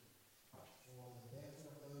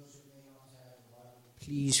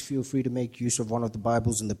Please feel free to make use of one of the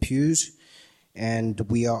Bibles in the pews. And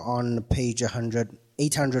we are on page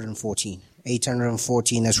 814.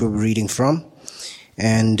 814 as we're reading from.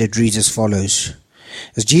 And it reads as follows.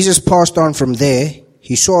 As Jesus passed on from there,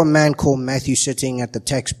 he saw a man called Matthew sitting at the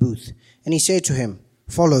tax booth. And he said to him,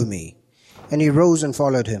 "Follow me." And he rose and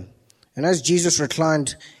followed him. And as Jesus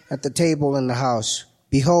reclined at the table in the house,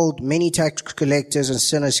 behold, many tax collectors and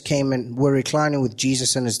sinners came and were reclining with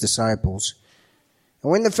Jesus and his disciples.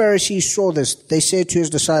 And when the Pharisees saw this, they said to his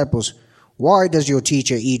disciples, "Why does your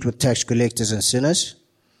teacher eat with tax collectors and sinners?"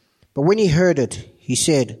 But when he heard it, he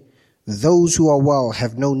said, "Those who are well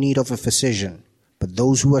have no need of a physician, but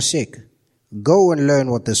those who are sick. Go and learn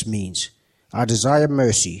what this means. I desire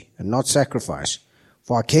mercy and not sacrifice,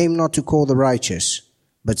 for I came not to call the righteous,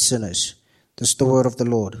 but sinners." This is the word of the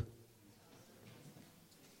Lord.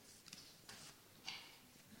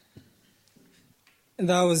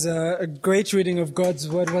 That was a great reading of God's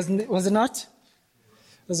word, wasn't it? Was it not? It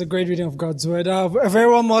was a great reading of God's word. A very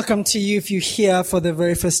warm welcome to you if you're here for the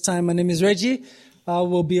very first time. My name is Reggie.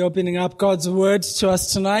 We'll be opening up God's word to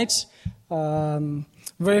us tonight.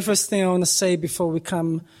 Very first thing I want to say before we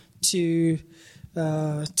come to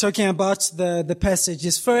talking about the passage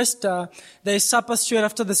is first, there's supper straight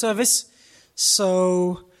after the service.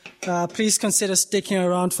 So please consider sticking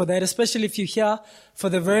around for that, especially if you're here for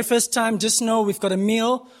the very first time. Just know we've got a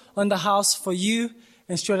meal on the house for you,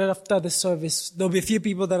 and straight after the service, there'll be a few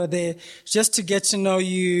people that are there just to get to know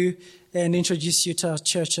you and introduce you to our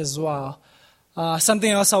church as well.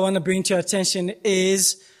 Something else I want to bring to your attention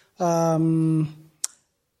is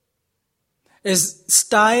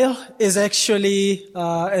style is actually,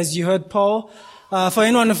 as you heard Paul, for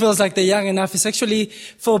anyone who feels like they're young enough, it's actually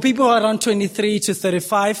for people who are around 23 to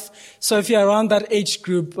 35. So if you're around that age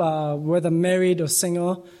group, whether married or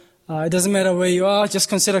single, it doesn't matter where you are, just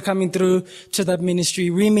consider coming through to that ministry.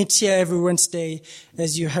 We meet here every Wednesday,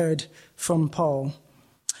 as you heard from Paul.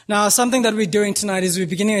 Now, something that we're doing tonight is we're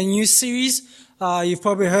beginning a new series. You've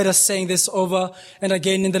probably heard us saying this over and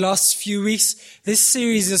again in the last few weeks. This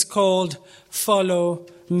series is called Follow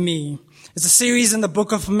Me. It's a series in the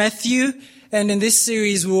book of Matthew. And in this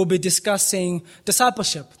series, we will be discussing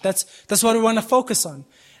discipleship. That's what we want to focus on.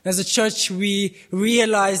 As a church, we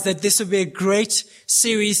realize that this will be a great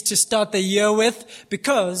series to start the year with,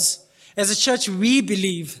 because as a church, we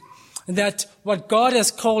believe that what God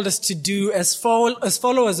has called us to do as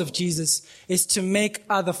followers of Jesus is to make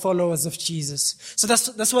other followers of Jesus. So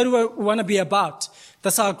that's what we want to be about.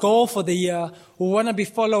 That's our goal for the year. We want to be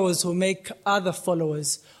followers who make other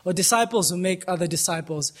followers, or disciples who make other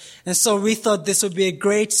disciples. And so we thought this would be a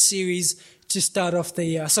great series to start off the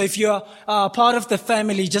year. So if you're part of the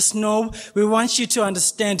family, just know we want you to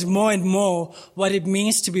understand more and more what it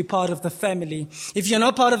means to be part of the family. If you're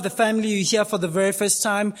not part of the family, you're here for the very first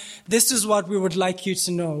time, this is what we would like you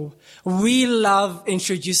to know. We love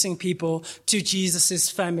introducing people to Jesus'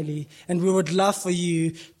 family, and we would love for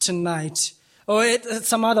you tonight, or at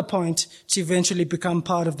some other point, to eventually become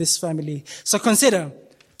part of this family. So consider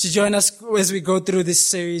to join us as we go through this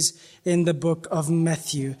series in the book of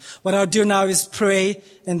Matthew. What I'll do now is pray,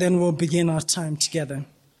 and then we'll begin our time together.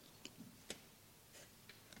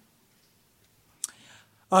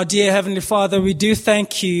 Our dear Heavenly Father, we do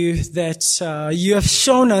thank you that you have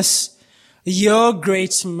shown us your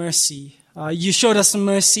great mercy. You showed us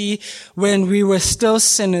mercy when we were still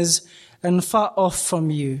sinners and far off from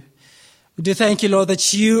you. We do thank you, Lord,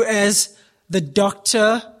 that you as the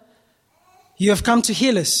doctor, you have come to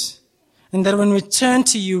heal us. And that when we turn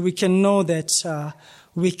to you, we can know that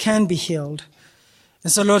we can be healed.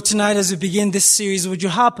 And so, Lord, tonight as we begin this series, would you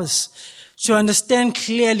help us to understand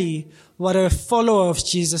clearly what a follower of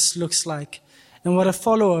Jesus looks like and what a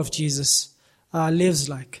follower of Jesus lives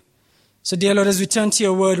like. So, dear Lord, as we turn to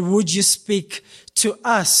your word, would you speak to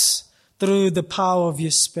us through the power of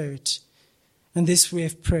your Spirit? And this we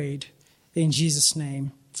have prayed. In Jesus'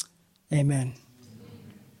 name, amen.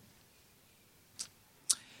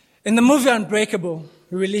 In the movie Unbreakable,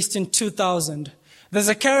 released in 2000, there's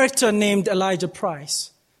a character named Elijah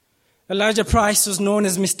Price. Elijah Price was known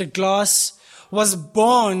as Mr. Glass, was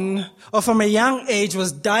born, or from a young age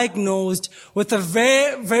was diagnosed with a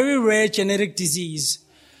very, very rare genetic disease.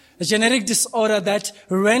 A genetic disorder that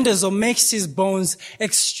renders or makes his bones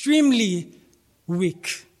extremely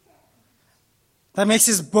weak. That makes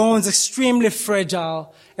his bones extremely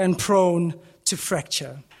fragile and prone to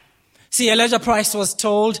fracture. See, Elijah Price was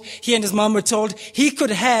told, he and his mom were told, he could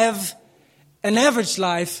have an average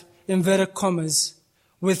life, inverted commas,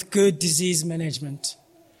 with good disease management.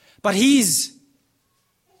 But his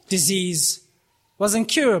disease was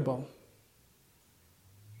incurable.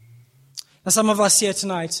 And some of us here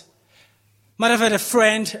tonight might have had a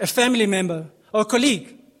friend, a family member, or a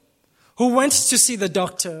colleague who went to see the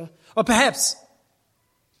doctor, or perhaps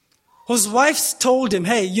whose wife told him,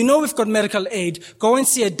 hey, you know we've got medical aid, go and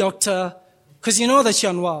see a doctor because you know that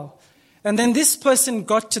you're unwell. And then this person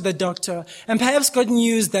got to the doctor and perhaps got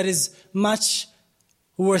news that is much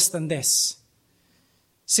worse than this.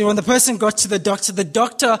 See, when the person got to the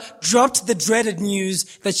doctor dropped the dreaded news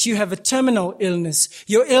that you have a terminal illness.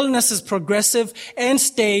 Your illness is progressive, end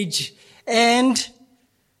stage, and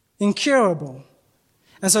incurable.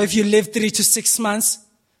 And so if you live 3 to 6 months,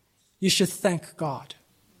 you should thank God.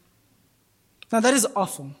 Now that is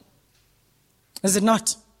awful. Is it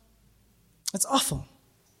not? It's awful.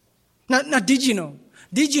 Now did you know?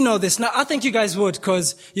 Did you know this? Now, I think you guys would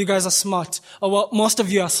because you guys are smart. Or well, most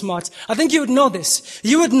of you are smart. I think you would know this.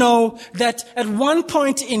 You would know that at one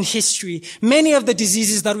point in history, many of the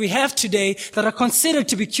diseases that we have today that are considered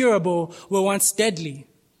to be curable were once deadly.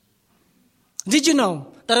 Did you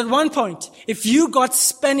know that at one point, if you got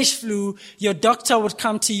Spanish flu, your doctor would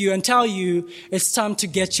come to you and tell you it's time to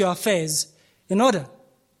get your affairs in order?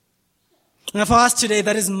 Now for us today,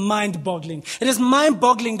 that is mind-boggling. It is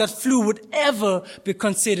mind-boggling that flu would ever be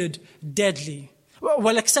considered deadly.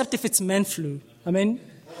 Well, except if it's man flu. I mean,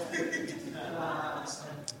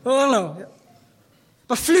 well, no.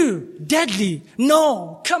 But flu, deadly.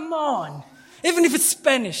 No, come on. Even if it's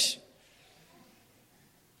Spanish.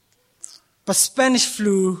 But Spanish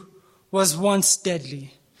flu was once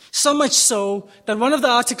deadly. So much so that one of the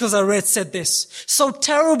articles I read said this: so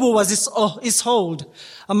terrible was its hold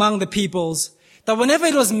among the peoples that whenever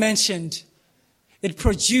it was mentioned, it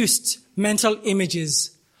produced mental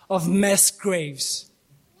images of mass graves.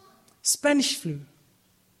 Spanish flu.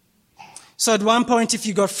 So at one point, if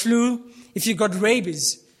you got flu, if you got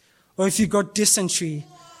rabies, or if you got dysentery,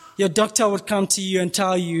 your doctor would come to you and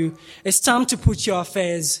tell you it's time to put your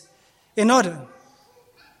affairs in order.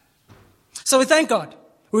 So we thank God.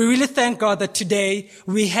 We really thank God that today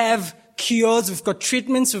we have cures, we've got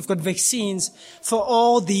treatments, we've got vaccines for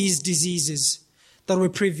all these diseases that were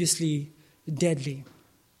previously deadly.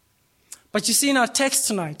 But you see, in our text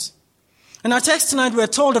tonight, we're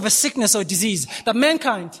told of a sickness or disease that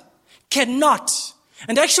mankind cannot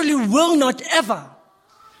and actually will not ever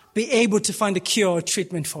be able to find a cure or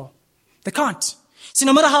treatment for. They can't. See,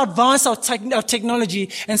 no matter how advanced our technology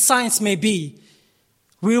and science may be,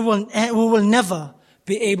 we will never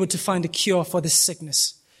be able to find a cure for this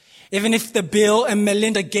sickness. Even if the Bill and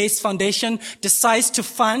Melinda Gates Foundation decides to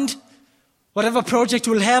fund whatever project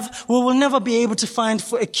we'll have, we will never be able to find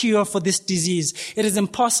a cure for this disease. It is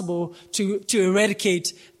impossible to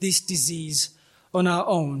eradicate this disease on our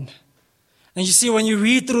own. And you see, when you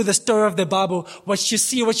read through the story of the Bible,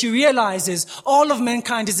 what you realize is all of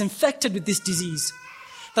mankind is infected with this disease.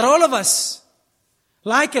 That all of us,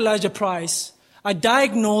 like Elijah Price, are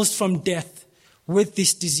diagnosed from death with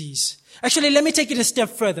this disease. Actually, let me take it a step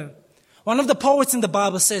further. One of the poets in the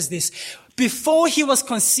Bible says this: before he was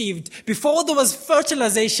conceived, before there was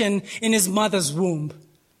fertilization in his mother's womb,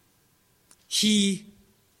 he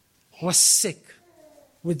was sick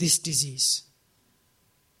with this disease.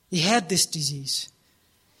 He had this disease.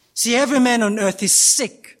 See, every man on earth is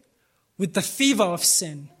sick with the fever of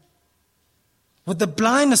sin, with the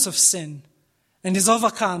blindness of sin, and is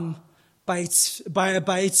overcome by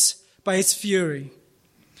its fury.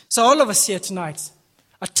 So all of us here tonight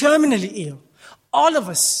are terminally ill. All of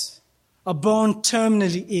us are born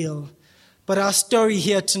terminally ill. But our story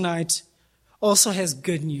here tonight also has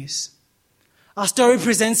good news. Our story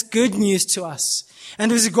presents good news to us.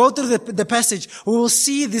 And as we go through the passage, we will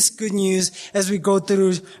see this good news as we go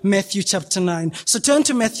through Matthew chapter 9. So turn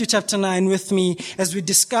to Matthew chapter 9 with me as we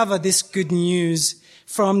discover this good news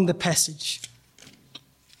from the passage.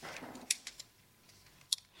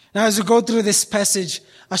 Now, as we go through this passage,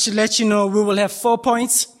 I should let you know we will have 4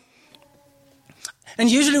 points.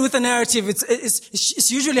 And usually with a narrative,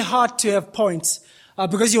 it's usually hard to have points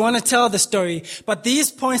because you want to tell the story. But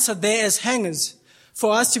these points are there as hangers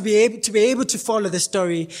for us to be able to follow the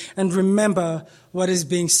story and remember what is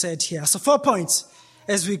being said here. So 4 points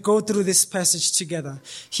as we go through this passage together.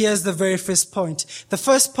 Here's the very first point. The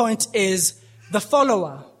first point is the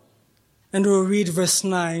follower. And we'll read verse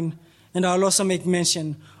 9, and I'll also make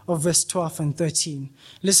mention of verse 12 and 13.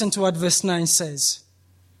 Listen to what verse 9 says.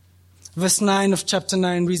 Verse 9 of chapter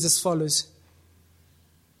 9 reads as follows.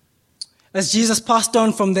 As Jesus passed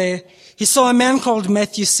on from there, he saw a man called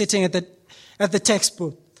Matthew sitting at the tax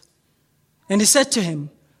booth. And he said to him,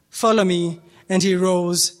 "Follow me." And he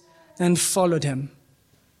rose and followed him.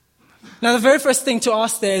 Now, the very first thing to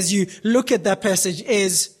ask there as you look at that passage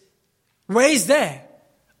is, where is there?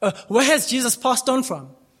 Where has Jesus passed on from?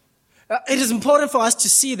 It is important for us to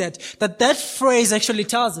see that phrase actually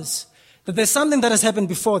tells us that there's something that has happened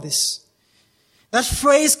before this. That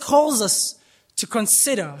phrase calls us to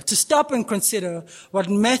consider, to stop and consider what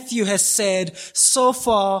Matthew has said so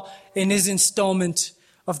far in his installment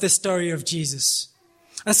of the story of Jesus.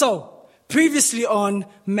 And so, previously on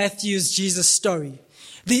Matthew's Jesus story,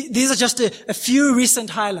 these are just a few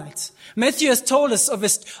recent highlights. Matthew has told us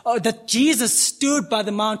that Jesus stood by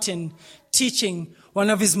the mountain teaching one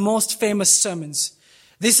of his most famous sermons.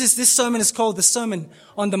 This sermon is called the Sermon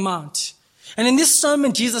on the Mount. And in this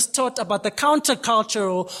sermon, Jesus taught about the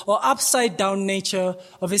countercultural or upside down nature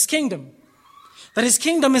of his kingdom. That his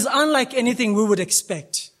kingdom is unlike anything we would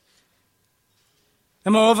expect.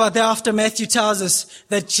 And moreover, thereafter, Matthew tells us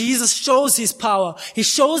that Jesus shows his power. He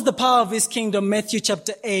shows the power of his kingdom, Matthew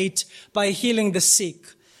chapter 8, by healing the sick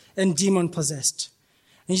and demon-possessed.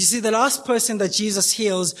 And you see, the last person that Jesus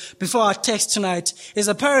heals before our text tonight is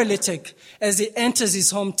a paralytic as he enters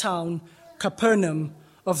his hometown, Capernaum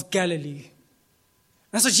of Galilee.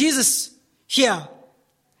 And so Jesus here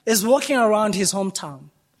is walking around his hometown.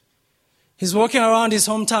 He's walking around his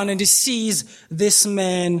hometown and he sees this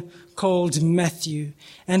man called Matthew.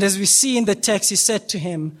 And as we see in the text, he said to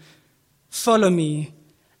him, "Follow me."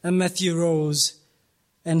 And Matthew rose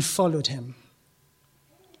and followed him.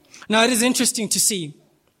 Now it is interesting to see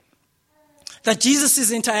that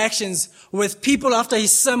Jesus' interactions with people after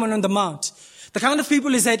his Sermon on the Mount, the kind of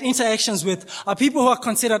people he's had interactions with are people who are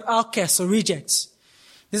considered outcasts or rejects.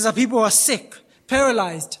 These are people who are sick,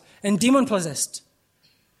 paralyzed, and demon-possessed.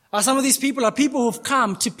 Some of these people are people who've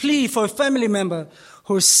come to plead for a family member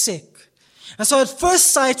who is sick. And so at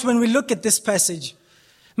first sight, when we look at this passage,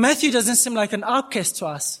 Matthew doesn't seem like an outcast to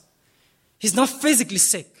us. He's not physically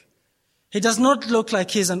sick. He does not look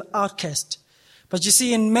like he's an outcast. But you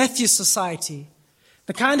see, in Matthew's society,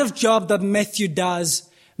 the kind of job that Matthew does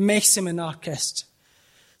makes him an outcast.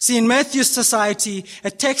 See, in Matthew's society, a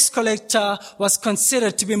tax collector was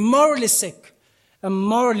considered to be morally sick and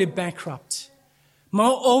morally bankrupt.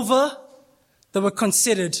 Moreover, they were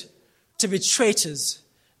considered to be traitors.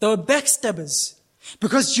 They were backstabbers.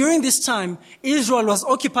 Because during this time, Israel was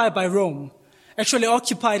occupied by Rome. Actually,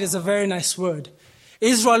 occupied is a very nice word.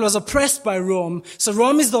 Israel was oppressed by Rome, so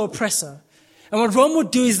Rome is the oppressor. And what Rome would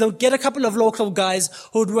do is they would get a couple of local guys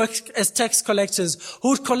who would work as tax collectors, who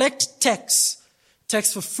would collect tax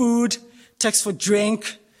for food, tax for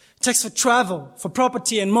drink, tax for travel, for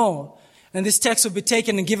property and more. And this tax would be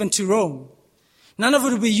taken and given to Rome. None of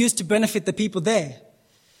it would be used to benefit the people there.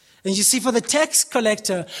 And you see, for the tax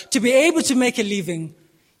collector to be able to make a living,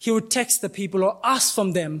 he would tax the people or ask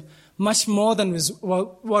from them much more than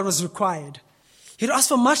what was required. He'd ask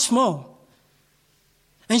for much more.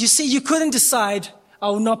 And you see, you couldn't decide, I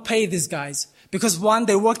will not pay these guys. Because one,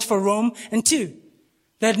 they worked for Rome, and two,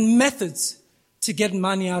 they had methods to get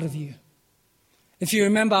money out of you. If you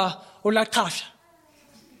remember Olakasha.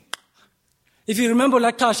 If you remember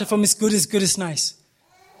Olakasha from It's Good is Nice.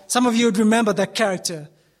 Some of you would remember that character.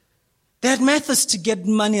 They had methods to get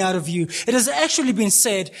money out of you. It has actually been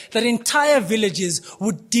said that entire villages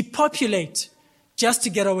would depopulate just to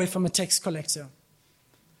get away from a tax collector.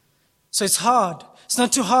 So it's hard. It's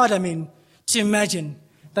not too hard, to imagine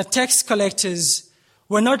that tax collectors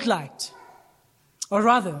were not liked. Or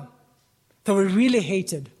rather, they were really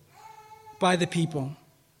hated by the people.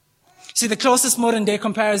 See, the closest modern day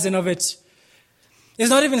comparison of it is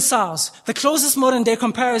not even SARS. The closest modern day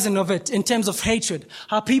comparison of it in terms of hatred,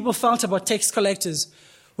 how people felt about tax collectors,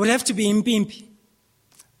 would have to be Impimpi,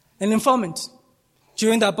 an informant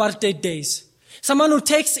during the apartheid days. Someone who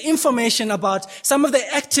takes information about some of the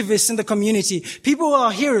activists in the community, people who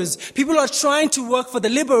are heroes, people who are trying to work for the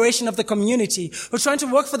liberation of the community, who are trying to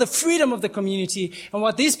work for the freedom of the community. And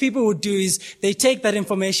what these people would do is they take that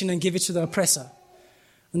information and give it to the oppressor.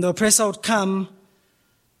 And the oppressor would come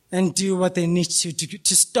and do what they need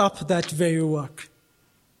to stop that very work.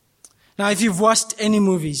 Now, if you've watched any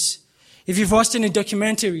movies, if you've watched any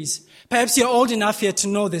documentaries, perhaps you're old enough here to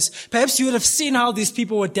know this. Perhaps you would have seen how these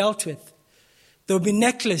people were dealt with. They'll be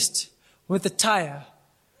necklaced with a tire,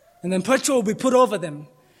 and then petrol will be put over them,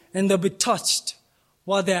 and they'll be touched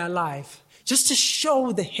while they're alive, just to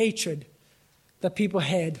show the hatred that people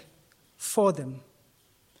had for them.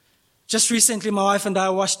 Just recently, my wife and I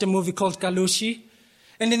watched a movie called Kalushi,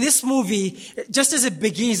 and in this movie, just as it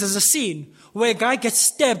begins, there's a scene where a guy gets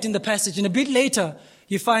stabbed in the passage, and a bit later,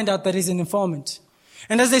 you find out that he's an informant.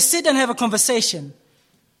 And as they sit and have a conversation,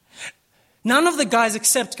 none of the guys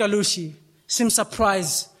except Kalushi seem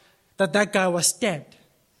surprised that guy was stabbed.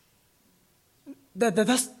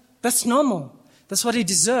 That's normal. That's what he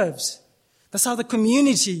deserves. That's how the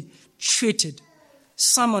community treated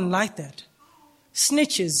someone like that.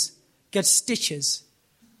 Snitches get stitches.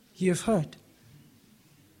 You've heard.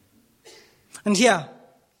 And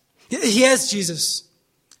here's Jesus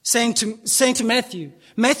saying to Matthew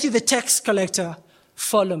the tax collector,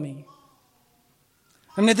 follow me.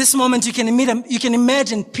 And at this moment, you can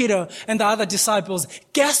imagine Peter and the other disciples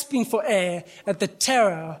gasping for air at the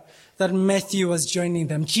terror that Matthew was joining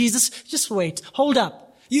them. Jesus, just wait. Hold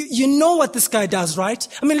up. You know what this guy does, right?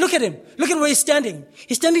 I mean, look at him. Look at where he's standing.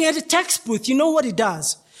 He's standing at a tax booth. You know what he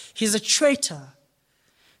does. He's a traitor.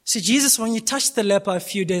 See, Jesus, when you touched the leper a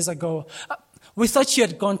few days ago, we thought you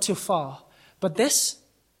had gone too far. But this?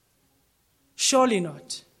 Surely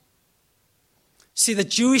not. See, the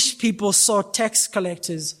Jewish people saw tax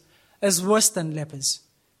collectors as worse than lepers.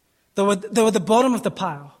 They were the bottom of the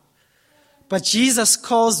pile. But Jesus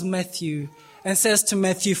calls Matthew and says to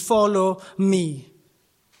Matthew, follow me.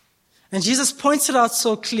 And Jesus points it out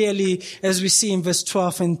so clearly as we see in verse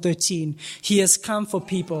 12 and 13. He has come for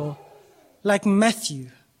people like Matthew.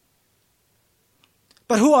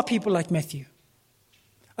 But who are people like Matthew?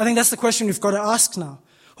 I think that's the question we've got to ask now.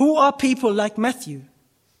 Who are people like Matthew?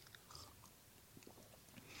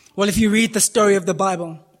 Well, if you read the story of the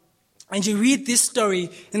Bible, and you read this story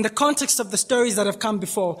in the context of the stories that have come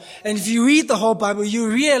before, and if you read the whole Bible, you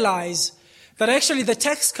realize that actually the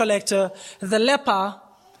tax collector, the leper,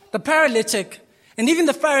 the paralytic, and even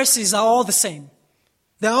the Pharisees are all the same.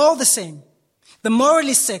 They're all the same. The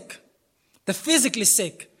morally sick, the physically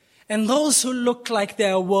sick, and those who look like they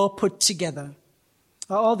are well put together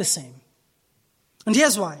are all the same. And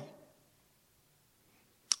here's why.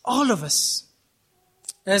 All of us,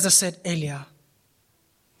 as I said earlier,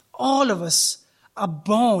 all of us are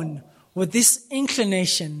born with this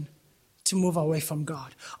inclination to move away from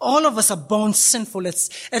God. All of us are born sinful.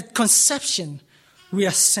 At conception, we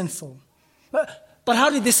are sinful. But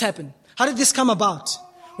how did this happen? How did this come about?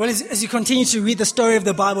 Well, as you continue to read the story of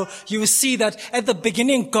the Bible, you will see that at the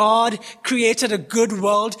beginning, God created a good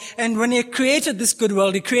world. And when He created this good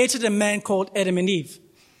world, He created a man called Adam and Eve.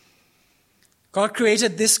 God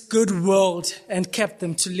created this good world and kept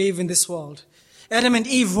them to live in this world. Adam and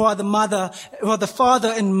Eve who are the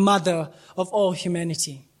father and mother of all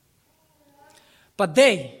humanity. But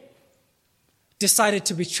they decided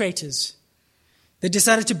to be traitors. They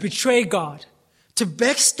decided to betray God, to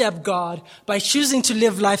backstab God by choosing to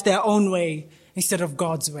live life their own way instead of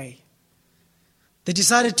God's way. They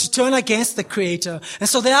decided to turn against the Creator. And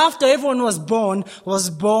so thereafter, everyone was born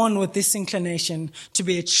with this inclination to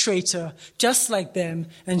be a traitor, just like them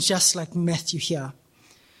and just like Matthew here.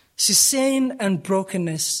 So sin and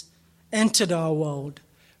brokenness entered our world,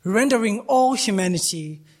 rendering all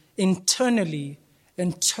humanity internally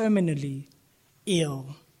and terminally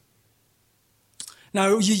ill.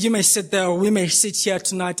 Now, you may sit there, or we may sit here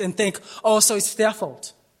tonight and think, oh, so it's their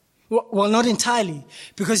fault. Well, not entirely,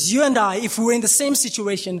 because you and I, if we were in the same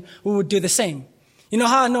situation, we would do the same. You know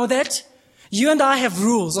how I know that? You and I have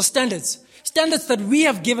rules or standards that we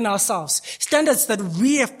have given ourselves, standards that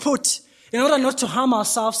we have put in order not to harm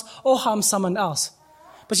ourselves or harm someone else.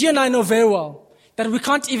 But you and I know very well that we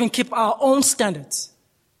can't even keep our own standards.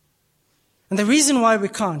 And the reason why we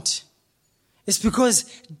can't is because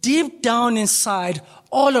deep down inside,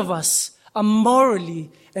 all of us are morally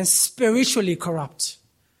and spiritually corrupt.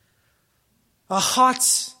 Our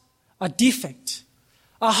hearts are defect.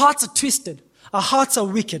 Our hearts are twisted. Our hearts are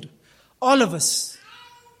wicked. All of us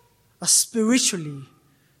are spiritually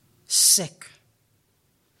sick.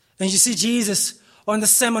 And you see Jesus on the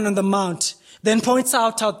Sermon on the Mount then points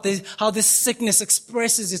out how this sickness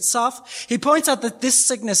expresses itself. He points out that this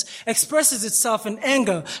sickness expresses itself in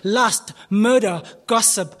anger, lust, murder,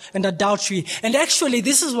 gossip, and adultery. And actually,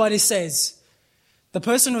 this is what he says. The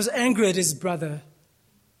person who's angry at his brother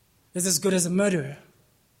is as good as a murderer.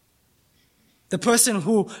 The person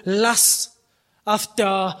who lusts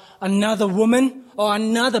after another woman or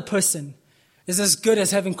another person is as good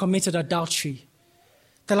as having committed adultery.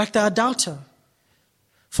 They're like the adulterer.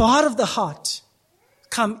 For out of the heart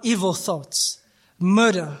come evil thoughts,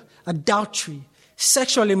 murder, adultery,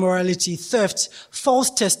 sexual immorality, theft, false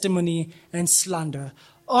testimony, and slander.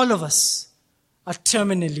 All of us are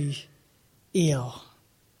terminally ill.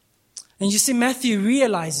 And you see, Matthew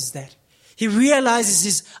realizes that. He realizes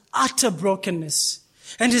his utter brokenness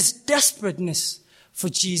and his desperateness for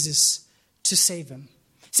Jesus to save him.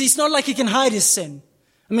 See, it's not like he can hide his sin.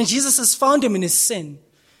 I mean, Jesus has found him in his sin.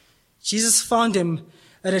 Jesus found him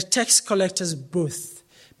at a tax collector's booth,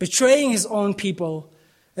 betraying his own people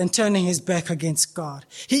and turning his back against God.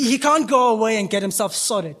 He can't go away and get himself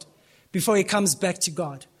sorted before he comes back to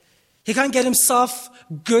God. He can't get himself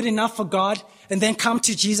good enough for God and then come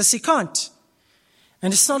to Jesus. He can't.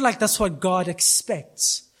 And it's not like that's what God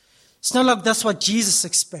expects. It's not like that's what Jesus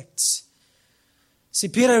expects. See,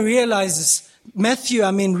 Matthew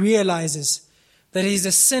realizes that he's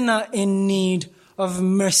a sinner in need of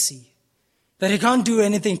mercy, that he can't do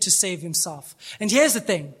anything to save himself. And here's the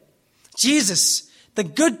thing. Jesus, the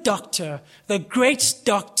good doctor, the great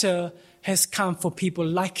doctor, has come for people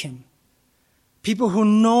like him. People who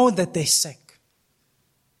know that they're sick.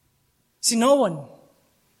 See, no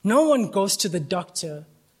one goes to the doctor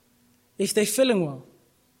if they're feeling well.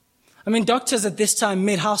 Doctors at this time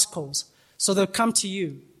made house calls, so they'll come to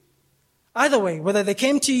you. Either way, whether they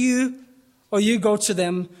came to you or you go to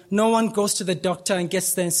them, no one goes to the doctor and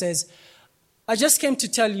gets there and says, I just came to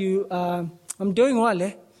tell you, I'm doing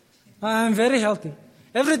well, I'm very healthy.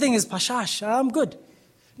 Everything is pashash, I'm good.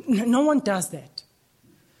 No one does that.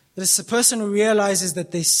 There's a person who realizes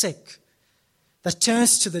that they're sick, that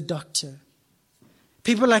turns to the doctor.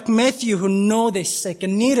 People like Matthew who know they're sick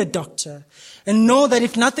and need a doctor and know that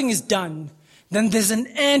if nothing is done, then there's an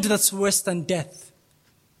end that's worse than death.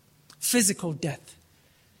 Physical death.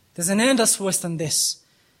 There's an end that's worse than this.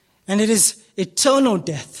 And it is eternal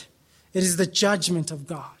death. It is the judgment of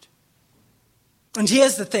God. And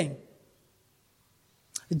here's the thing.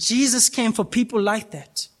 Jesus came for people like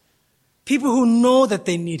that. People who know that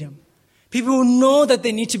they need him. People who know that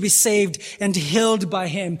they need to be saved and healed by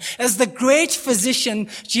him. As the great physician,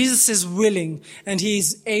 Jesus is willing and he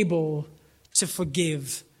is able to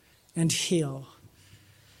forgive and heal.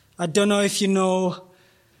 I don't know if you know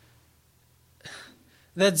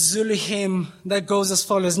that Zulu hymn that goes as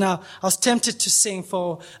follows. Now, I was tempted to sing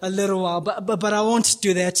for a little while, but I won't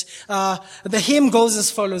do that. The hymn goes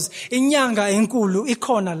as follows. Inyanga enkulu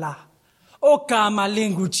ikhona la. Ogama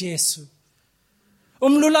lingu Jesu.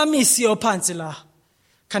 Umlulamisi ophansi la.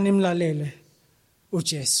 Kanimlalele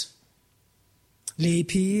uJesu.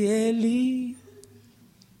 Liphi eli.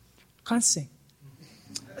 Can't sing.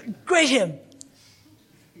 Great hymn.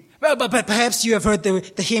 But perhaps you have heard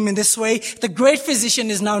the hymn in this way. The great physician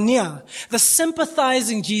is now near. The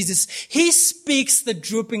sympathizing Jesus. He speaks the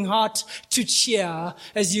drooping heart to cheer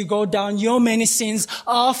as you go down. Your many sins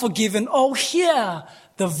are forgiven. Oh, hear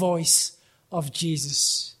the voice of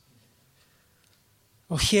Jesus.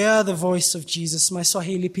 Oh, hear the voice of Jesus. My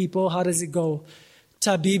Swahili people, how does it go?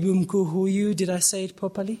 Tabibu mkuhuyu. Did I say it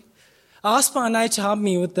properly? I asked Panai to help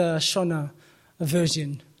me with the Shona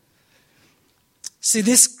version. See,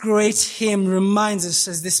 this great hymn reminds us,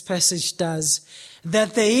 as this passage does,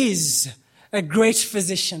 that there is a great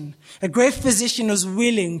physician who's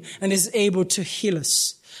willing and is able to heal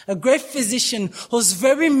us. A great physician whose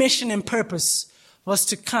very mission and purpose was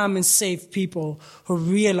to come and save people who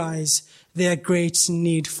realize their great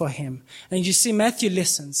need for him. And you see, Matthew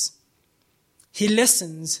listens. He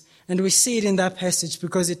listens, and we see it in that passage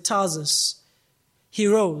because it tells us he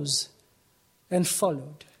rose and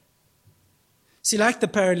followed. See, like the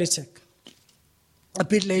paralytic, a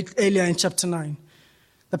bit earlier in chapter 9,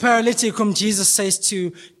 the paralytic whom Jesus says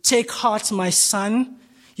to, take heart, my son,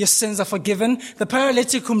 your sins are forgiven. The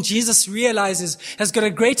paralytic whom Jesus realizes has got a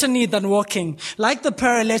greater need than walking. Like the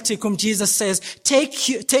paralytic whom Jesus says,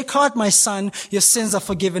 take heart, my son, your sins are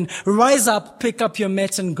forgiven. Rise up, pick up your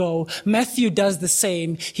mat and go. Matthew does the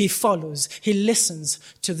same. He follows. He listens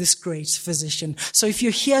to this great physician. So if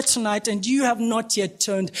you're here tonight and you have not yet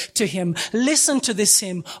turned to him, listen to this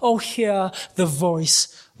hymn. Oh, hear the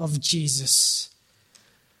voice of Jesus.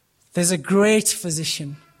 There's a great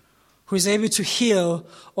physician who is able to heal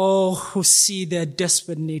all who see their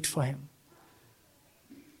desperate need for him.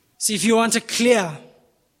 See, if you want a clear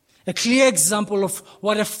example of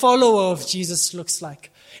what a follower of Jesus looks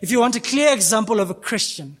like, if you want a clear example of a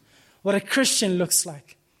Christian, what a Christian looks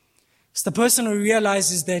like, it's the person who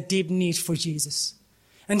realizes their deep need for Jesus.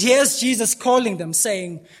 And here's Jesus calling them,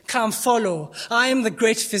 saying, come follow. I am the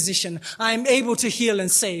great physician. I am able to heal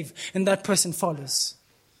and save. And that person follows.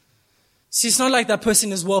 See, it's not like that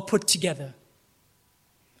person is well put together.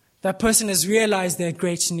 That person has realized their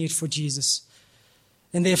great need for Jesus.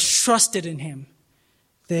 And they have trusted in him.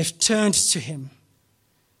 They have turned to him.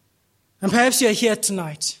 And perhaps you're here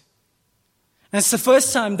tonight. And it's the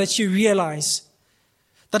first time that you realize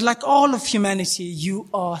that like all of humanity, you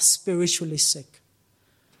are spiritually sick.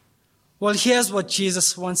 Well, here's what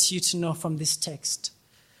Jesus wants you to know from this text.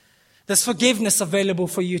 There's forgiveness available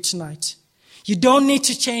for you tonight. You don't need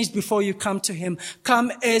to change before you come to him.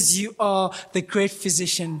 Come as you are. The great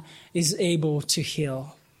physician is able to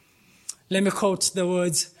heal. Let me quote the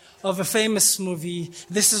words of a famous movie.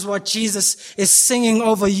 This is what Jesus is singing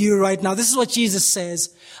over you right now. This is what Jesus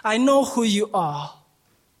says. I know who you are.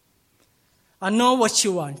 I know what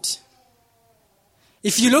you want.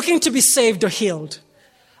 If you're looking to be saved or healed,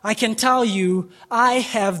 I can tell you I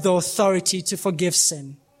have the authority to forgive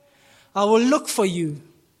sin. I will look for you.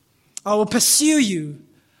 I will pursue you.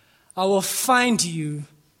 I will find you.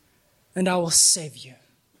 And I will save you.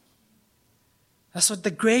 That's what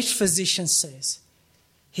the great physician says.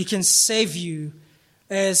 He can save you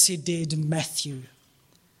as he did Matthew.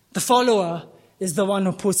 The follower is the one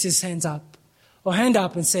who puts his hand up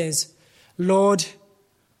and says, Lord,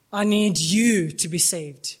 I need you to be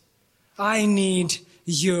saved. I need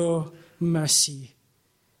your mercy.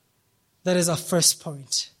 That is our first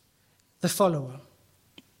point, the follower.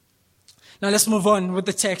 Now let's move on with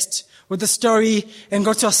the text, with the story, and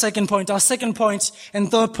go to our second point. Our second point and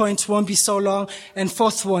third point won't be so long, and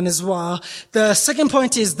fourth one as well. The second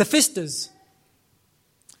point is the feasters.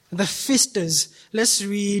 The feasters. Let's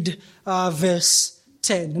read verse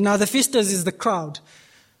 10. Now the feasters is the crowd,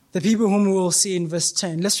 the people whom we will see in verse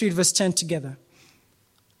 10. Let's read verse 10 together.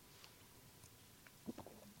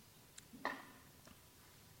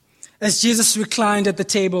 As Jesus reclined at the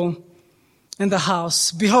table in the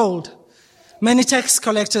house, behold, many tax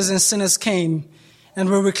collectors and sinners came and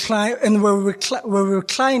were reclining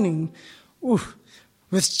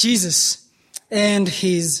with Jesus and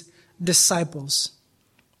his disciples.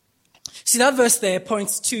 See, that verse there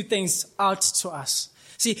points two things out to us.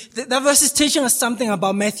 See, that verse is teaching us something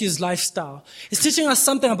about Matthew's lifestyle. It's teaching us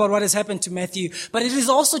something about what has happened to Matthew, but it is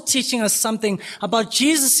also teaching us something about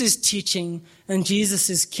Jesus' teaching and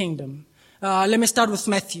Jesus' kingdom. Let me start with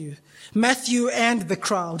Matthew. Matthew and the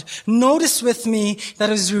crowd. Notice with me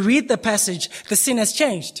that as we read the passage, the scene has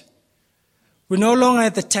changed. We're no longer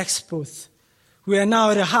at the tax booth. We are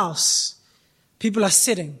now at a house. People are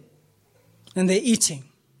sitting and they're eating.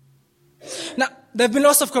 Now, there have been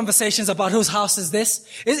lots of conversations about whose house is this.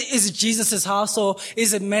 Is it Jesus' house or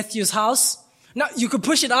is it Matthew's house? Now, you could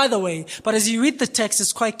push it either way, but as you read the text,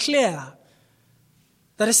 it's quite clear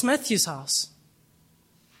that it's Matthew's house.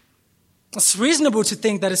 It's reasonable to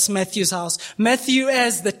think that it's Matthew's house. Matthew,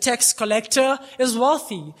 as the tax collector, is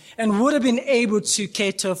wealthy and would have been able to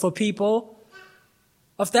cater for people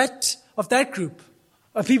of that group,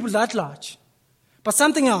 of people that large. But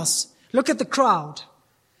something else. Look at the crowd.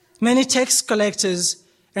 Many tax collectors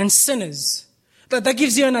and sinners. That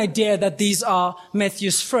gives you an idea that these are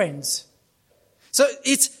Matthew's friends. So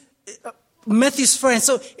it's Matthew's friends.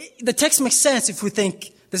 So the text makes sense if we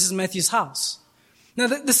think this is Matthew's house. Now,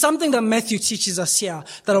 there's something that Matthew teaches us here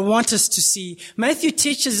that I want us to see. Matthew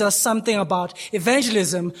teaches us something about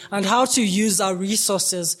evangelism and how to use our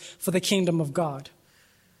resources for the kingdom of God.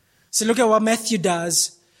 So look at what Matthew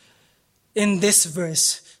does in this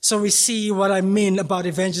verse. So we see what I mean about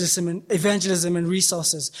evangelism and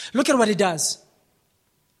resources. Look at what he does.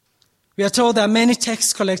 We are told there are many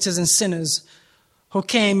tax collectors and sinners who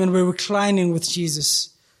came and were reclining with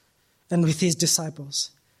Jesus and with his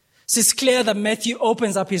disciples. So it's clear that Matthew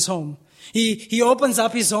opens up his home. He opens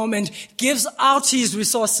up his home and gives out his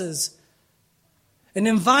resources and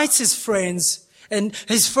invites his friends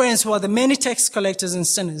who are the many tax collectors and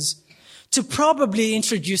sinners to probably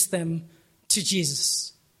introduce them to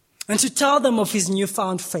Jesus and to tell them of his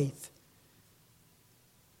newfound faith.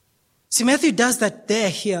 See, Matthew does that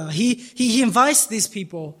here. He invites these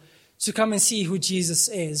people to come and see who Jesus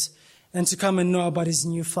is and to come and know about his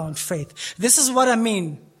newfound faith. This is what I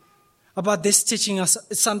mean about this teaching us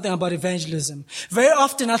something about evangelism. Very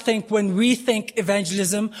often I think when we think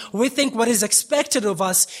evangelism, we think what is expected of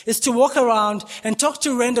us is to walk around and talk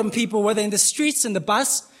to random people, whether in the streets, in the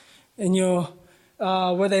bus,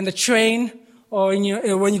 whether in the train, or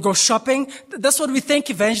when you go shopping. That's what we think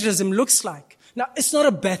evangelism looks like. Now, it's not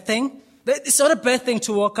a bad thing. It's not a bad thing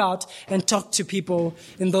to walk out and talk to people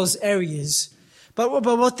in those areas. But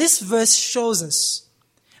what this verse shows us,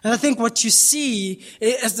 and I think what you see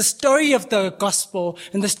as the story of the gospel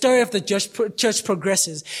and the story of the church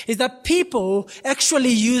progresses, is that people actually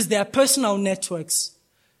use their personal networks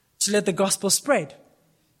to let the gospel spread.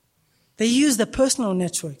 They use their personal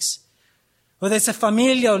networks. Whether it's a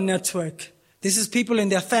familial network, this is people in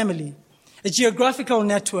their family. A geographical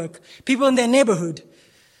network, people in their neighborhood.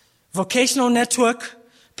 Vocational network,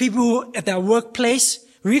 people at their workplace.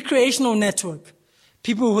 Recreational network,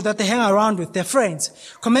 people that they hang around with, their friends.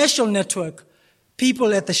 Commercial network,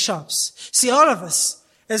 people at the shops. See, all of us,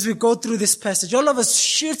 as we go through this passage, all of us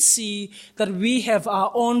should see that we have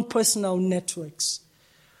our own personal networks.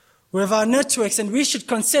 We have our networks, and we should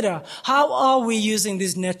consider, how are we using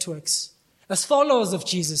these networks as followers of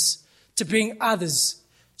Jesus to bring others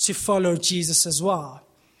to follow Jesus as well?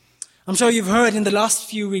 I'm sure you've heard in the last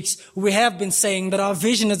few weeks, we have been saying that our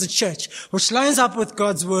vision as a church, which lines up with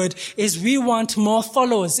God's word, is we want more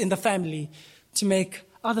followers in the family to make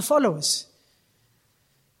other followers.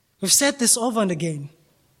 We've said this over and again.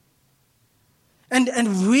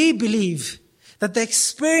 And we believe that the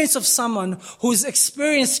experience of someone who's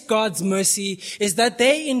experienced God's mercy is that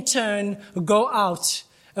they in turn go out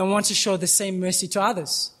and want to show the same mercy to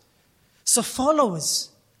others. So followers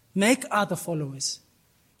make other followers.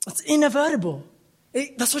 It's inevitable.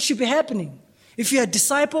 That's what should be happening. If you're a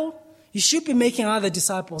disciple, you should be making other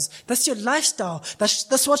disciples. That's your lifestyle.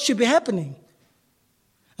 That's what should be happening.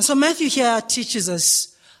 And so Matthew here teaches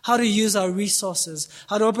us how to use our resources,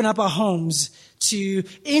 how to open up our homes to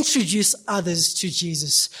introduce others to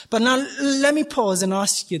Jesus. But now let me pause and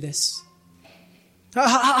ask you this.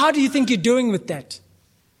 How do you think you're doing with that?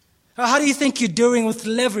 How do you think you're doing with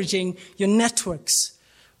leveraging your networks,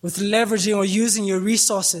 with leveraging or using your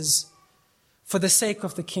resources for the sake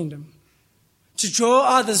of the kingdom? To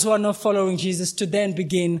draw others who are not following Jesus to then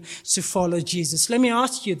begin to follow Jesus. Let me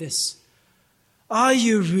ask you this. Are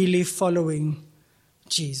you really following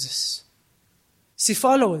Jesus? See,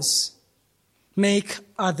 followers make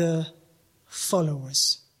other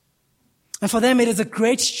followers. And for them, it is a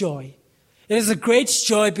great joy. It is a great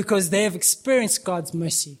joy because they have experienced God's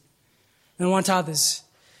mercy and want others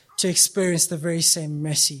to experience the very same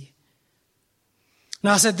mercy.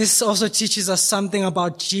 Now, I said this also teaches us something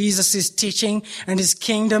about Jesus' teaching and his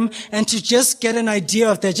kingdom. And to just get an idea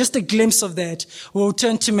of that, just a glimpse of that, we'll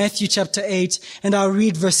turn to Matthew chapter 8 and I'll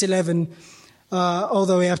read verse 11 all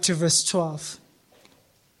the way up to verse 12.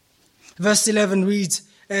 Verse 11 reads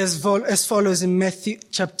as follows in Matthew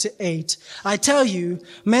chapter 8. I tell you,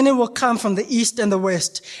 many will come from the east and the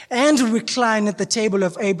west and recline at the table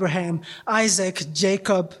of Abraham, Isaac,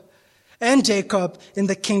 Jacob in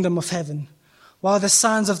the kingdom of heaven, while the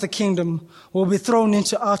sons of the kingdom will be thrown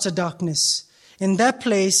into outer darkness. In that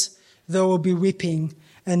place, there will be weeping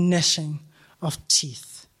and gnashing of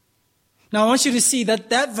teeth. Now, I want you to see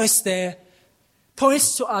that verse there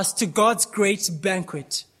points to us to God's great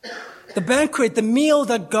banquet. The banquet, the meal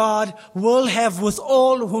that God will have with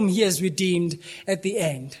all whom he has redeemed at the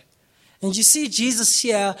end. And you see Jesus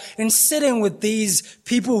here in sitting with these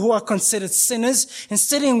people who are considered sinners and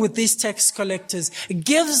sitting with these tax collectors. It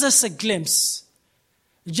gives us a glimpse,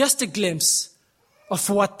 just a glimpse of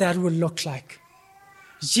what that would look like.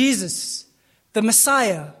 Jesus, the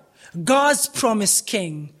Messiah, God's promised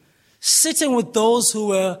King, sitting with those who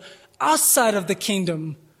were outside of the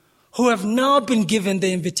kingdom, who have now been given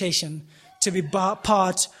the invitation to be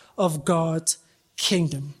part of God's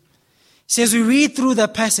kingdom. See, as we read through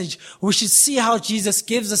that passage, we should see how Jesus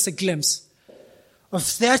gives us a glimpse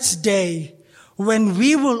of that day when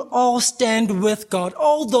we will all stand with God,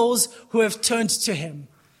 all those who have turned to him,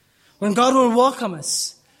 when God will welcome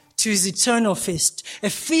us to his eternal feast, a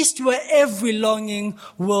feast where every longing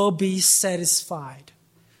will be satisfied.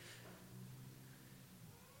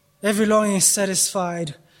 Every longing is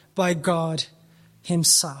satisfied by God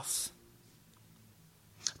himself.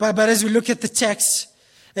 But as we look at the text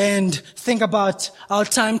and think about our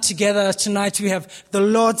time together tonight, we have the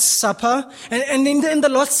Lord's Supper. And in the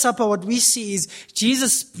Lord's Supper, what we see is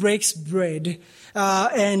Jesus breaks bread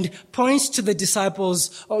and points to the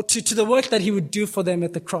disciples, or to the work that he would do for them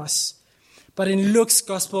at the cross. But in Luke's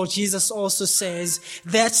gospel, Jesus also says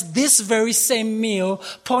that this very same meal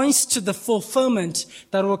points to the fulfillment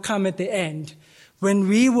that will come at the end, when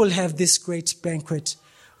we will have this great banquet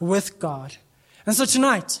with God. And so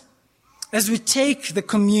tonight, as we take the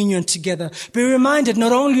communion together, be reminded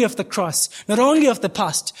not only of the cross, not only of the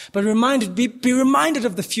past, but be reminded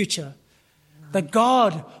of the future. That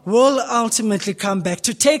God will ultimately come back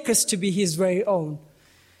to take us to be his very own.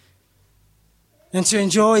 And to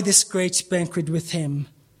enjoy this great banquet with him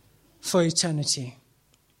for eternity.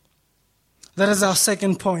 That is our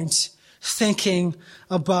second point, thinking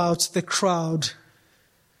about the crowd,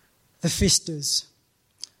 the feasters.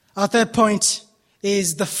 Our third point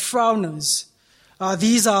is the frowners.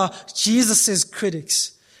 These are Jesus'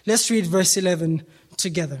 critics. Let's read verse 11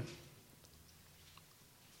 together.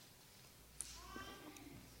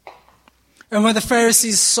 And when the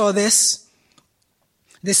Pharisees saw this,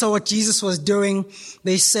 they saw what Jesus was doing,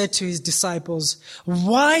 they said to his disciples,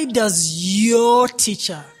 "Why does your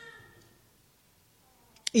teacher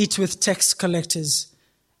eat with tax collectors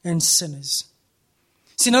and sinners?"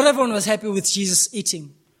 See, not everyone was happy with Jesus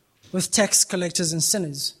eating with tax collectors and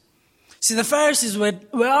sinners. See, the Pharisees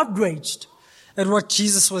were outraged at what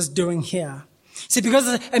Jesus was doing here. See,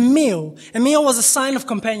 because a meal was a sign of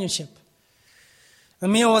companionship. A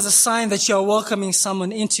meal was a sign that you are welcoming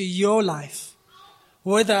someone into your life,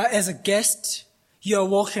 whether as a guest, you're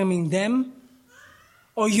welcoming them,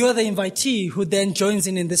 or you're the invitee who then joins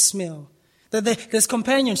in this meal. That there's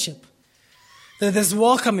companionship. That there's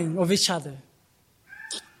welcoming of each other.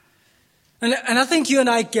 And I think you and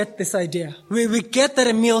I get this idea. We get that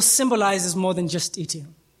a meal symbolizes more than just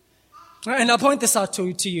eating. And I'll point this out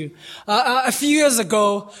to you. A few years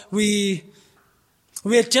ago, we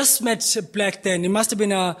had just met Black then. It must have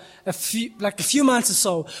been a few months or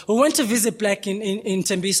so. We went to visit Black in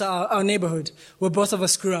Tembisa, our neighborhood, where both of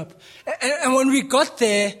us grew up. And when we got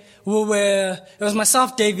there, it was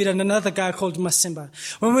myself, David, and another guy called Masimba.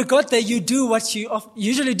 When we got there, you do what you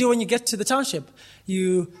usually do when you get to the township.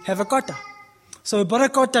 You have a kota. So we bought a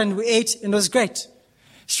kota and we ate, and it was great.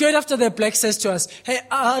 Straight after that, Black says to us, "Hey,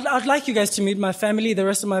 I'd like you guys to meet my family, the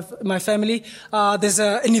rest of my family. There's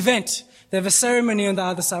an event. They have a ceremony on the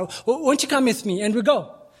other side. Won't you come with me?" And we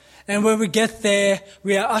go. And when we get there,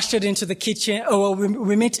 we are ushered into the kitchen.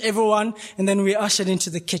 We meet everyone, and then we are ushered into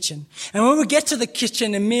the kitchen. And when we get to the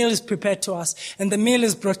kitchen, a meal is prepared to us, and the meal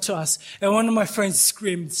is brought to us. And one of my friends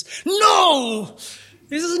screams, "No!"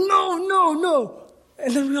 He says, No.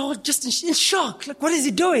 And then we're all just in shock. Like, what is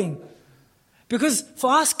he doing? Because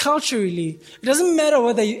for us culturally, it doesn't matter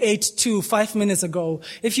whether you ate 5 minutes ago.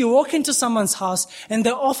 If you walk into someone's house and they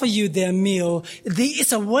offer you their meal,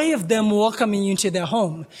 it's a way of them welcoming you into their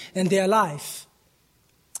home and their life.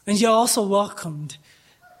 And you're also welcomed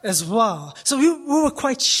as well. So we were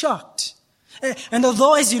quite shocked. And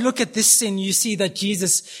although as you look at this scene, you see that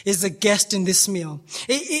Jesus is a guest in this meal,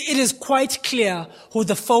 it is quite clear who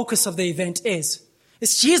the focus of the event is.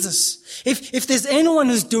 It's Jesus. If there's anyone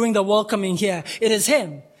who's doing the welcoming here, it is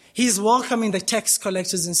him. He's welcoming the tax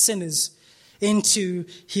collectors and sinners into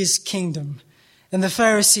his kingdom. And the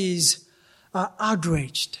Pharisees are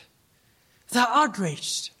outraged. They're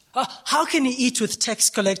outraged. How can he eat with tax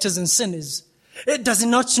collectors and sinners? Does he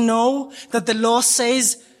not know that the law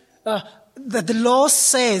says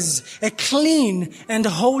a clean and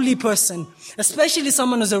holy person, especially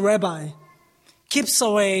someone who's a rabbi, keeps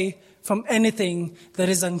away from anything that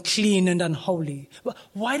is unclean and unholy?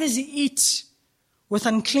 Why does he eat with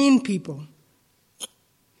unclean people?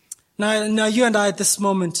 Now you and I at this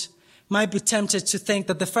moment might be tempted to think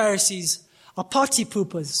that the Pharisees are party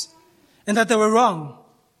poopers and that they were wrong.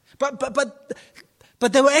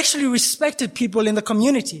 But they were actually respected people in the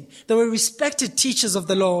community. They were respected teachers of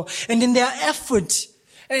the law. And in their effort,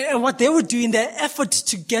 and what they would do in their effort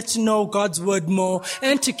to get to know God's word more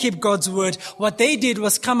and to keep God's word, what they did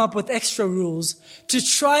was come up with extra rules to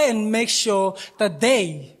try and make sure that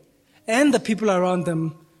they and the people around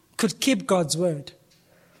them could keep God's word.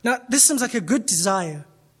 Now, this seems like a good desire.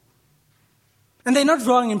 And they're not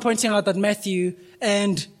wrong in pointing out that Matthew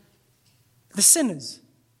and the sinners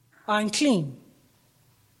are unclean.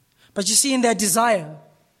 But you see, in their desire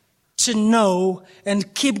to know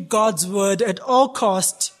and keep God's word at all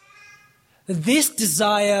cost, this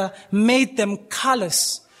desire made them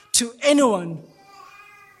callous to anyone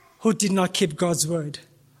who did not keep God's word.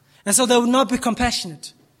 And so they would not be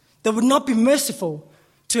compassionate. They would not be merciful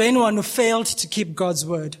to anyone who failed to keep God's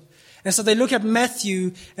word. And so they look at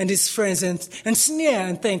Matthew and his friends and sneer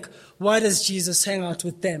and think, why does Jesus hang out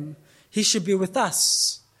with them? He should be with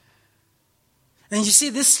us. And you see,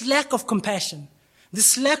 this lack of compassion,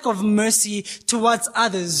 this lack of mercy towards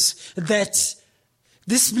others,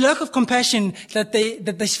 this lack of compassion that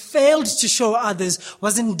they failed to show others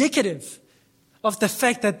was indicative of the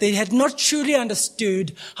fact that they had not truly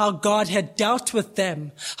understood how God had dealt with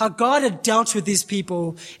them, how God had dealt with these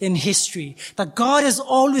people in history, that God has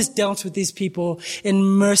always dealt with these people in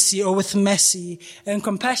mercy or with mercy and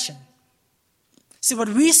compassion. See, what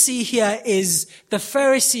we see here is the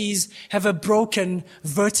Pharisees have a broken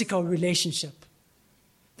vertical relationship.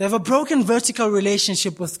 They have a broken vertical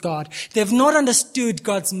relationship with God. They have not understood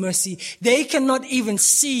God's mercy. They cannot even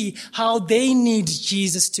see how they need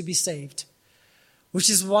Jesus to be saved,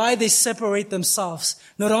 which is why they separate themselves,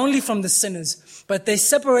 not only from the sinners, but they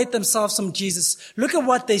separate themselves from Jesus. Look at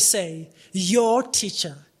what they say, your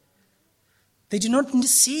teacher. They do not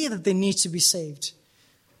see that they need to be saved.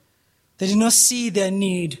 They do not see their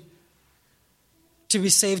need to be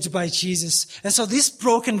saved by Jesus. And so this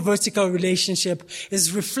broken vertical relationship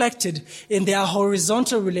is reflected in their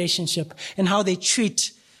horizontal relationship and how they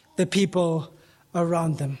treat the people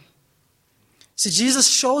around them. So Jesus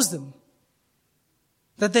shows them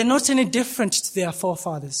that they're not any different to their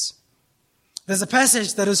forefathers. There's a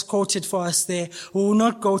passage that is quoted for us there. We will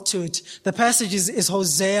not go to it. The passage is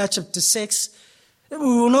Hosea chapter 6. We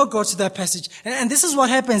will not go to that passage. And this is what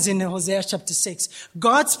happens in Hosea chapter 6.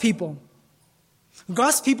 God's people,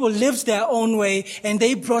 God's people lived their own way, and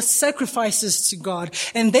they brought sacrifices to God.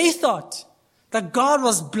 And they thought that God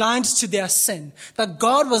was blind to their sin, that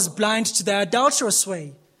God was blind to their adulterous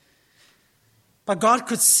way. But God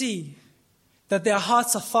could see that their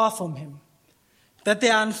hearts are far from Him, that they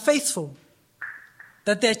are unfaithful,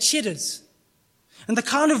 that they're cheaters. And the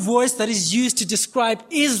kind of words that is used to describe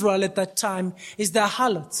Israel at that time is they're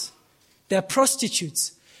harlots, they're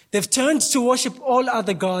prostitutes. They've turned to worship all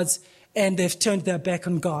other gods, and they've turned their back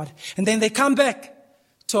on God. And then they come back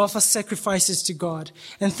to offer sacrifices to God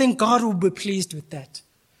and think God will be pleased with that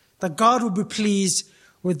God will be pleased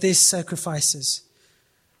with these sacrifices.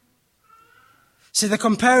 So the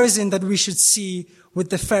comparison that we should see with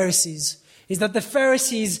the Pharisees is that the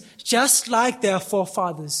Pharisees, just like their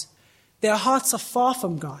forefathers, their hearts are far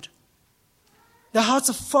from God. Their hearts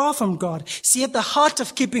are far from God. See, at the heart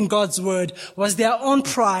of keeping God's word was their own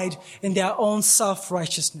pride and their own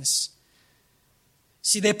self-righteousness.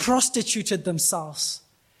 See, they prostituted themselves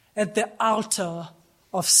at the altar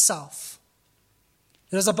of self.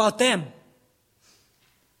 It was about them,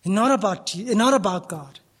 and not about you, and not about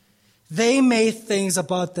God. They made things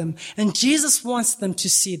about them. And Jesus wants them to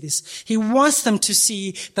see this. He wants them to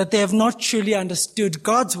see that they have not truly understood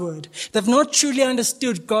God's word. They've not truly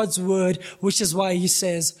understood God's word, which is why He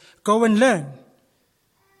says, go and learn.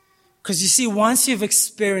 Because you see, once you've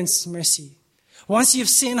experienced mercy, once you've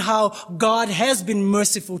seen how God has been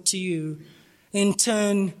merciful to you, in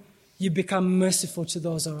turn, you become merciful to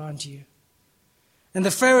those around you. And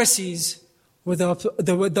the Pharisees were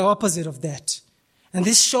the opposite of that. And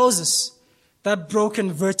this shows us that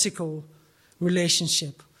broken vertical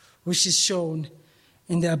relationship, which is shown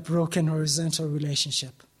in their broken horizontal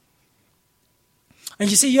relationship. And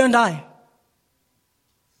you see, you and I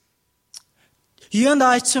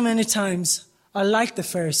too many times are like the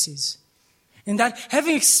Pharisees, in that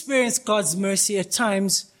having experienced God's mercy at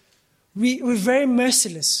times, we're very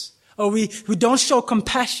merciless, or we don't show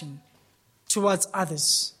compassion towards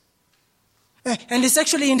others. And it's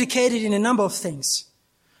actually indicated in a number of things.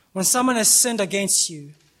 When someone has sinned against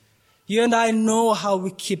you, you and I know how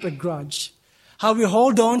we keep a grudge, how we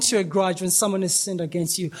hold on to a grudge when someone has sinned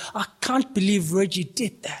against you. I can't believe Reggie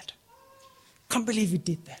did that. Can't believe he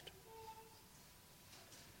did that.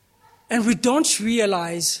 And we don't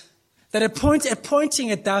realize that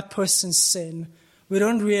pointing at that person's sin, we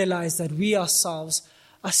don't realize that we ourselves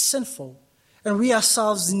are sinful. And we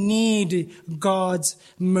ourselves need God's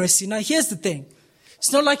mercy. Now, here's the thing.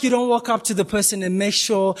 It's not like you don't walk up to the person and make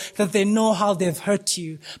sure that they know how they've hurt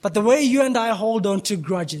you. But the way you and I hold on to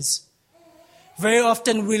grudges, very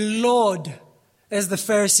often we lord, as the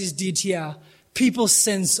Pharisees did here, people's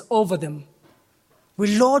sins over them.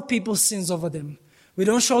 We lord people's sins over them. We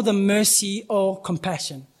don't show them mercy or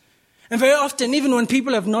compassion. And very often, even when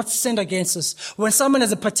people have not sinned against us, when someone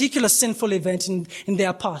has a particular sinful event in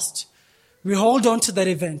their past, we hold on to that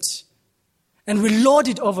event and we lord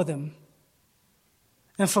it over them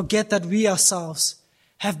and forget that we ourselves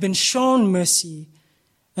have been shown mercy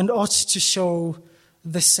and ought to show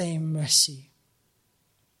the same mercy.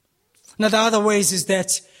 Now, the other ways is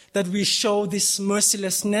that we show this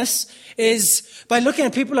mercilessness is by looking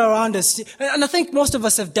at people around us. And I think most of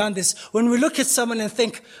us have done this. When we look at someone and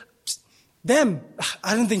think, them,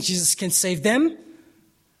 I don't think Jesus can save them.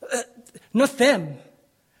 Not them.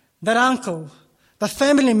 That uncle, that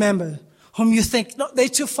family member whom you think, no, they're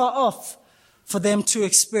too far off for them to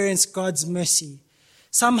experience God's mercy.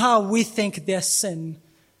 Somehow we think their sin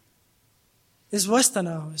is worse than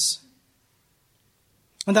ours.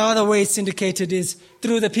 And the other way it's indicated is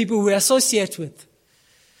through the people we associate with.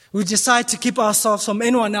 We decide to keep ourselves from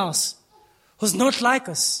anyone else who's not like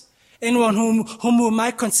us, anyone whom we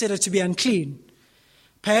might consider to be unclean.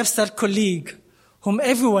 Perhaps that colleague whom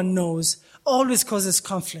everyone knows always causes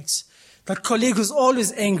conflicts. That colleague who's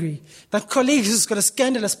always angry. That colleague who's got a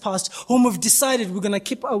scandalous past, whom we've decided we're going to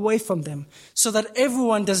keep away from them so that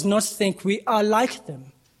everyone does not think we are like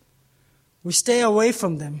them. We stay away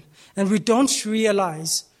from them, and we don't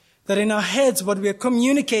realize that in our heads what we are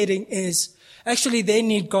communicating is, actually they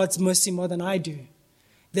need God's mercy more than I do.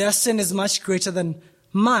 Their sin is much greater than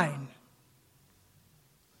mine.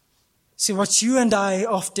 See, what you and I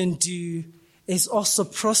often do is also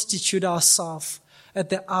prostitute ourselves at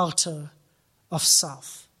the altar of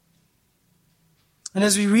self. And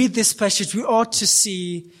as we read this passage, we ought to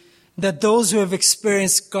see that those who have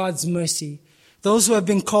experienced God's mercy, those who have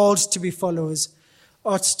been called to be followers,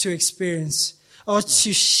 ought to experience, ought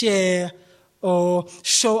to share or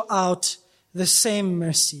show out the same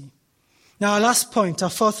mercy. Now, our last point, our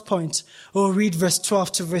fourth point, we'll read verse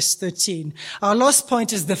 12 to verse 13. Our last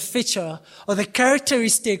point is the feature or the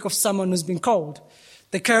characteristic of someone who's been called.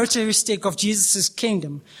 the characteristic of Jesus'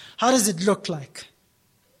 kingdom. How does it look like?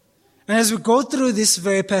 And as we go through this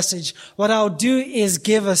very passage, what I'll do is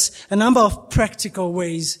give us a number of practical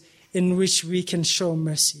ways in which we can show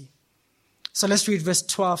mercy. So let's read verse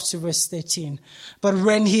 12 to verse 13. But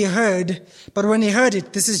when he heard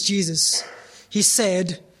it, this is Jesus, he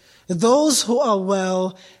said, "Those who are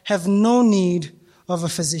well have no need of a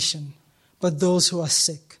physician, but those who are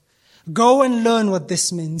sick. Go and learn what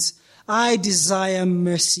this means. I desire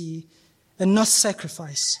mercy and not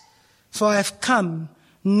sacrifice, for I have come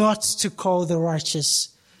not to call the righteous,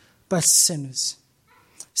 but sinners."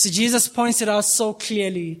 See, Jesus pointed out so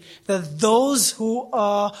clearly that those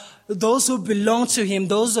who belong to him,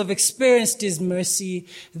 those who have experienced his mercy,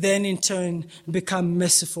 then in turn become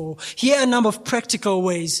merciful. Here are a number of practical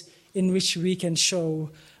ways in which we can show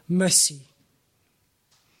mercy.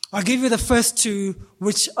 I'll give you the first two,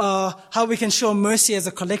 which are how we can show mercy as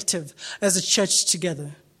a collective, as a church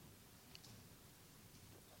together.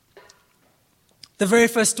 The very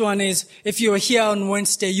first one is, if you were here on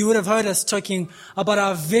Wednesday, you would have heard us talking about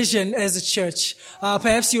our vision as a church.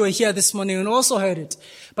 Perhaps you were here this morning and also heard it.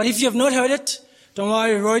 But if you have not heard it, don't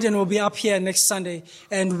worry, Royden will be up here next Sunday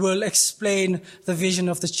and will explain the vision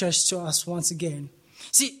of the church to us once again.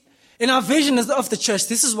 See, in our vision of the church,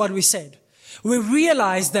 this is what we said. We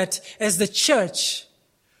realized that as the church,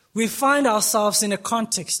 we find ourselves in a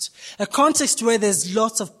context where there's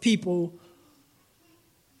lots of people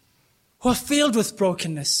who are filled with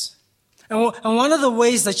brokenness. And one of the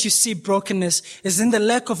ways that you see brokenness is in the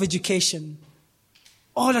lack of education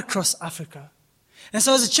all across Africa. And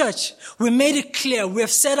so as a church, we made it clear, we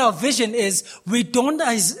have said our vision is we don't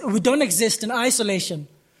exist in isolation.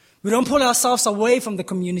 We don't pull ourselves away from the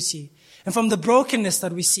community and from the brokenness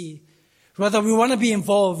that we see. Rather, we want to be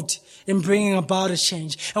involved in bringing about a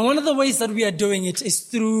change. And one of the ways that we are doing it is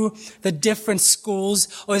through the different schools,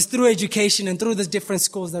 or is through education and through the different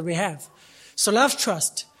schools that we have. So Love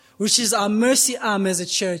Trust, which is our mercy arm as a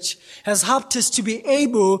church, has helped us to be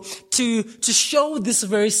able to show this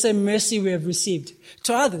very same mercy we have received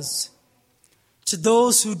to others, to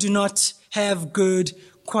those who do not have good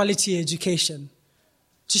quality education,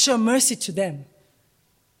 to show mercy to them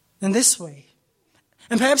in this way.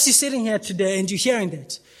 And perhaps you're sitting here today and you're hearing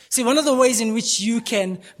that. See, one of the ways in which you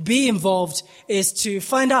can be involved is to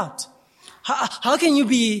find out how can you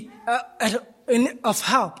be of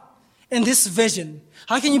help in this vision?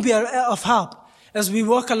 How can you be of help as we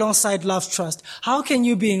walk alongside Love Trust? How can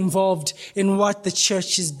you be involved in what the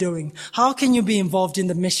church is doing? How can you be involved in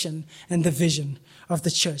the mission and the vision of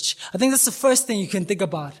the church? I think that's the first thing you can think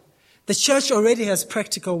about. The church already has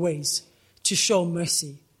practical ways to show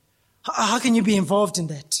mercy. How can you be involved in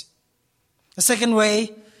that? The second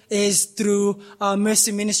way is through our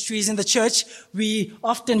mercy ministries in the church. We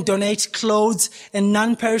often donate clothes and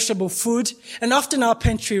non-perishable food, and often our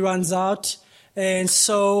pantry runs out. And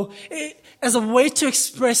so, as a way to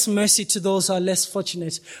express mercy to those who are less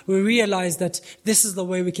fortunate, we realize that this is the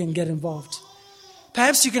way we can get involved.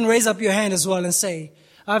 Perhaps you can raise up your hand as well and say,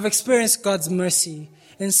 I've experienced God's mercy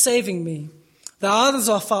in saving me. The others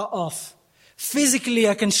are far off. Physically,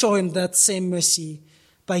 I can show him that same mercy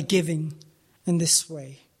by giving in this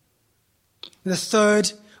way. The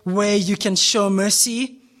third way you can show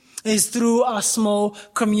mercy is through our small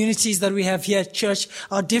communities that we have here at church,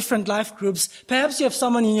 our different life groups. Perhaps you have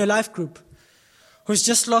someone in your life group who's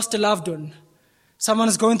just lost a loved one. Someone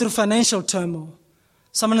is going through financial turmoil.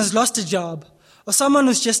 Someone has lost a job. Or someone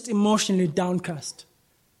who's just emotionally downcast.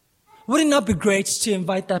 Would it not be great to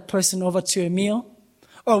invite that person over to a meal?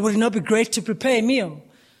 Or would it not be great to prepare a meal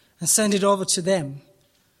and send it over to them?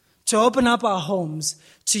 To open up our homes,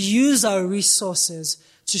 to use our resources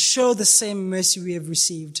to show the same mercy we have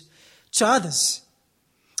received to others.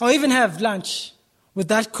 Or even have lunch with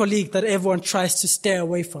that colleague that everyone tries to stay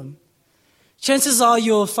away from. Chances are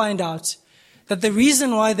you'll find out that the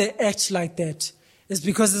reason why they act like that is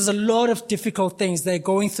because there's a lot of difficult things they're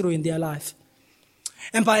going through in their life.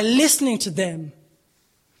 And by listening to them,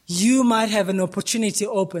 you might have an opportunity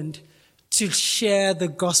opened to share the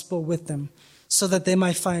gospel with them so that they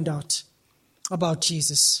might find out about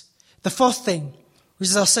Jesus. The fourth thing, which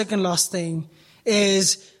is our second last thing,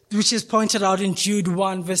 which is pointed out in Jude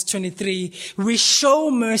 1 verse 23, we show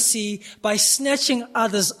mercy by snatching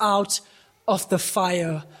others out of the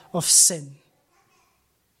fire of sin.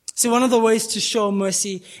 See, one of the ways to show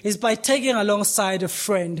mercy is by taking alongside a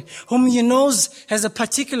friend whom you know has a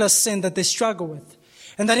particular sin that they struggle with.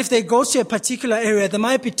 And that if they go to a particular area, they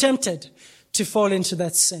might be tempted to fall into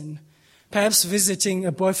that sin. Perhaps visiting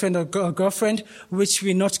a boyfriend or a girlfriend, which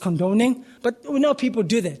we're not condoning, but we know people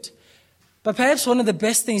do that. But perhaps one of the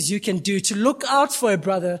best things you can do to look out for a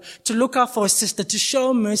brother, to look out for a sister, to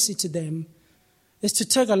show mercy to them, is to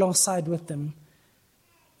tug alongside with them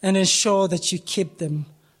and ensure that you keep them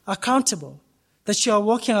accountable, that you are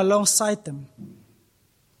walking alongside them.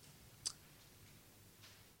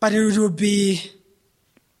 But it would be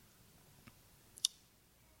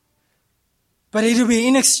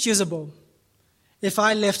inexcusable if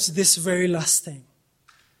I left this very last thing.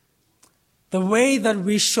 The way that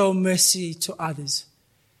we show mercy to others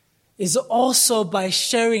is also by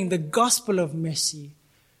sharing the gospel of mercy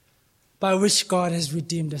by which God has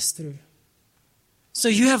redeemed us through. So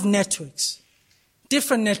you have networks,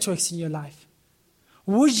 different networks in your life.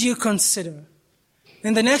 Would you consider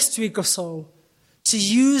in the next week or so to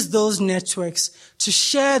use those networks to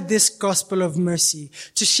share this gospel of mercy,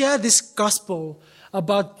 to share this gospel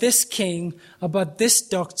about this king, about this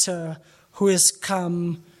doctor who has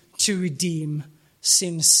come to redeem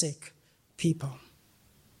sin-sick people?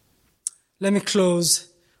 Let me close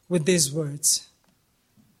with these words.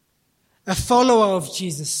 A follower of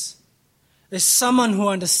Jesus is someone who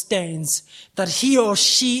understands that he or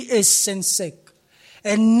she is sin-sick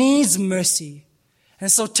and needs mercy,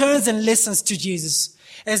 and so turns and listens to Jesus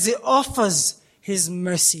as he offers his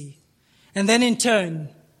mercy, and then in turn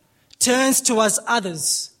turns towards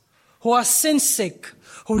others who are sin-sick,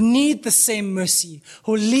 who need the same mercy,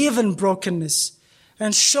 who live in brokenness,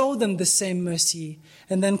 and show them the same mercy,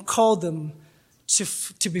 and then call them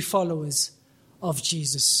to be followers of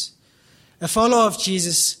Jesus. A follower of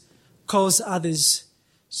Jesus calls others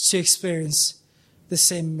to experience the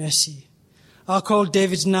same mercy. I'll call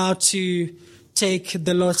David now to take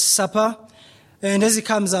the Lord's Supper, and as he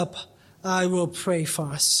comes up, I will pray for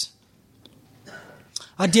us.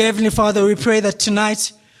 Our dear Heavenly Father, we pray that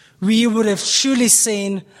tonight we would have truly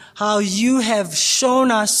seen how you have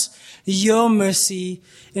shown us your mercy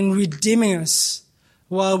in redeeming us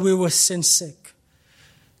while we were sin-sick.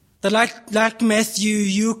 That like Matthew,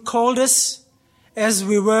 you called us as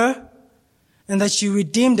we were, and that you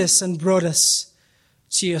redeemed us and brought us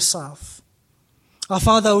to yourself. Our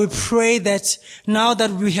Father, we pray that now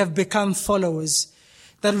that we have become followers,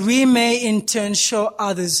 that we may in turn show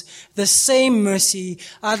others the same mercy,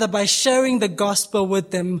 either by sharing the gospel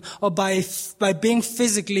with them or by being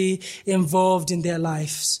physically involved in their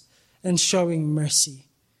lives and showing mercy.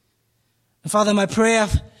 And Father, my prayer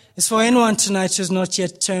is for anyone tonight who has not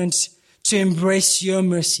yet turned to embrace your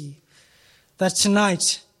mercy, that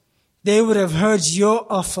tonight they would have heard your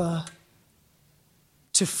offer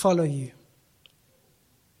to follow you.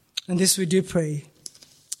 And this we do pray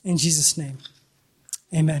in Jesus' name.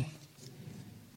 Amen.